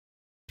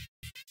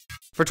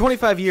For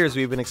 25 years,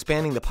 we've been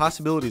expanding the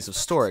possibilities of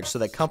storage so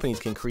that companies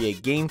can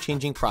create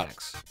game-changing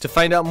products. To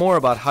find out more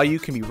about how you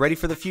can be ready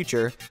for the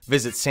future,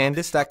 visit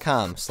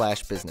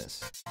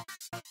sandis.com/business.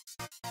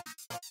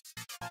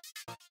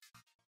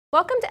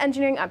 Welcome to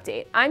Engineering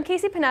Update. I'm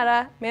Casey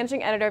Panetta,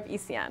 Managing Editor of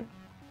ECN.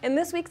 In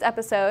this week's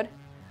episode,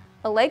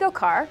 a Lego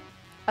car,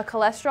 a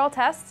cholesterol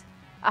test,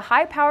 a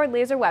high-powered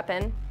laser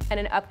weapon, and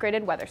an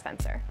upgraded weather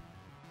sensor.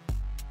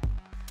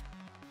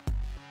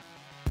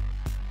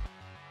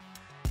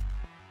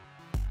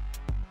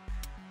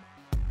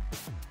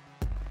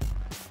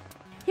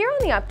 Here on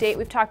the update,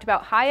 we've talked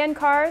about high-end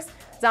cars,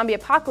 zombie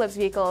apocalypse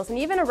vehicles, and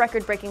even a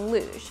record-breaking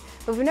luge,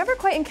 but we've never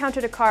quite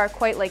encountered a car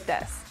quite like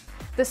this.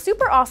 The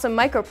super awesome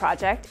Micro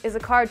Project is a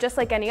car just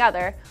like any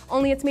other,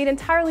 only it's made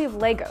entirely of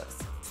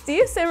Legos.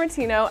 Steve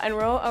Sammartino and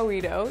Raul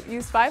Oaida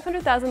used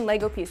 500,000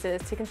 Lego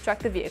pieces to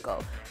construct the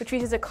vehicle, which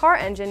features a car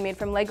engine made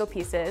from Lego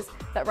pieces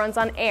that runs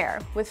on air,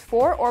 with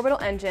 4 orbital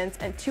engines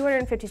and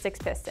 256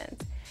 pistons.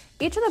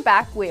 Each of the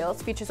back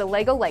wheels features a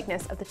Lego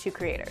likeness of the two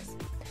creators.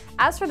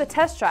 As for the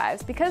test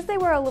drives, because they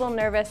were a little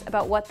nervous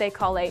about what they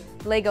call a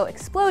Lego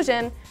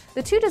explosion,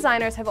 the two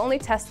designers have only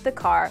tested the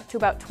car to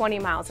about 20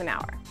 miles an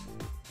hour.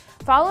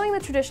 Following the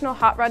traditional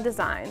hot rod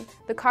design,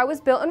 the car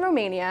was built in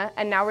Romania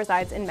and now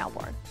resides in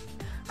Melbourne.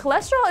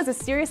 Cholesterol is a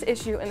serious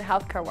issue in the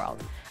healthcare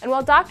world, and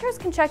while doctors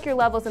can check your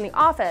levels in the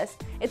office,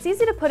 it's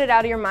easy to put it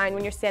out of your mind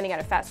when you're standing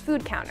at a fast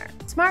food counter.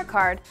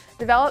 SmartCARD,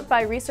 developed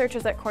by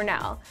researchers at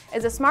Cornell,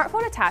 is a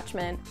smartphone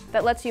attachment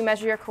that lets you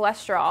measure your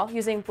cholesterol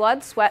using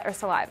blood, sweat, or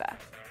saliva.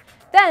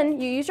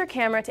 Then, you use your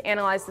camera to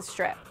analyze the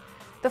strip.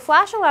 The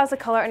flash allows the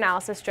color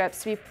analysis strips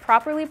to be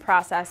properly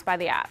processed by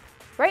the app.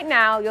 Right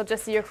now, you'll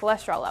just see your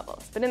cholesterol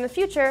levels, but in the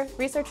future,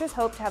 researchers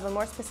hope to have a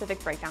more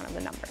specific breakdown of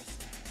the numbers.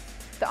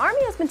 The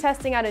Army has been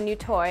testing out a new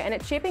toy, and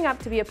it's shaping up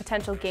to be a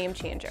potential game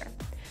changer.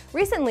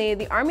 Recently,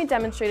 the Army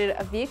demonstrated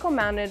a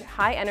vehicle-mounted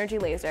high-energy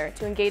laser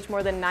to engage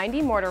more than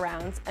 90 mortar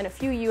rounds and a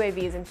few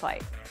UAVs in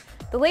flight.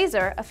 The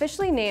laser,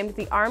 officially named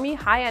the Army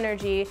High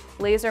Energy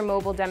Laser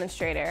Mobile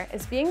Demonstrator,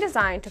 is being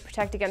designed to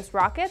protect against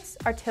rockets,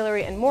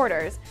 artillery, and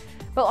mortars,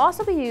 but will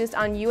also be used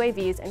on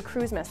UAVs and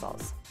cruise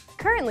missiles.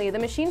 Currently, the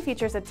machine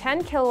features a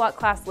 10 kilowatt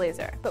class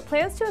laser, but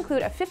plans to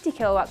include a 50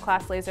 kilowatt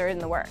class laser in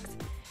the works.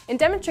 In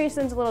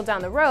demonstrations a little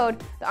down the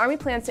road, the Army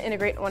plans to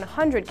integrate a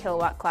 100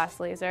 kilowatt class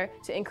laser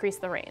to increase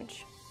the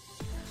range.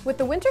 With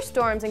the winter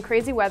storms and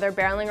crazy weather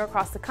barreling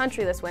across the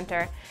country this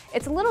winter,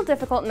 it's a little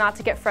difficult not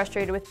to get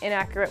frustrated with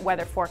inaccurate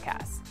weather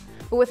forecasts.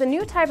 But with a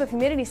new type of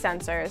humidity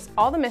sensors,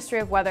 all the mystery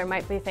of weather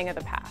might be a thing of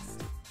the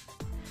past.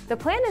 The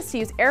plan is to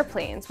use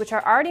airplanes, which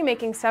are already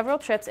making several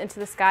trips into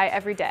the sky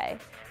every day,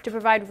 to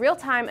provide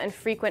real-time and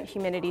frequent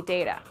humidity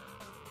data.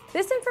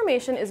 This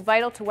information is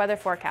vital to weather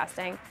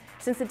forecasting,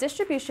 since the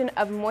distribution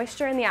of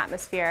moisture in the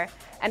atmosphere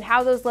and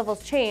how those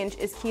levels change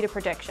is key to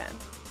prediction.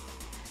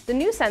 The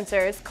new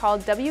sensors,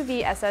 called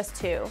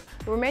WVSS-II,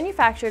 were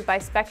manufactured by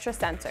Spectra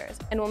sensors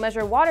and will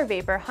measure water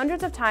vapor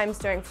hundreds of times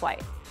during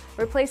flight,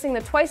 replacing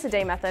the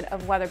twice-a-day method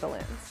of weather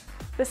balloons.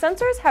 The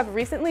sensors have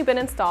recently been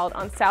installed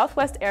on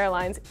Southwest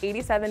Airlines'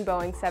 87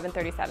 Boeing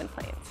 737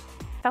 planes.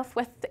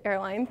 Southwest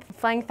Airlines,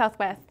 flying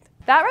Southwest.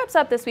 That wraps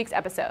up this week's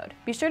episode.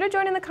 Be sure to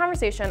join in the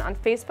conversation on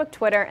Facebook,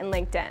 Twitter, and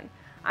LinkedIn.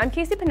 I'm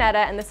Casey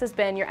Panetta, and this has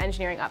been your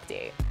Engineering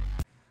Update.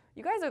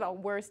 You guys are the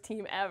worst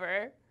team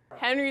ever.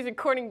 Henry's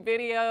recording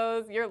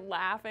videos, you're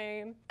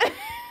laughing.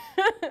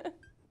 The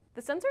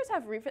sensors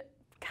have it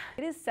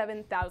is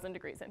 7,000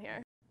 degrees in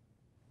here.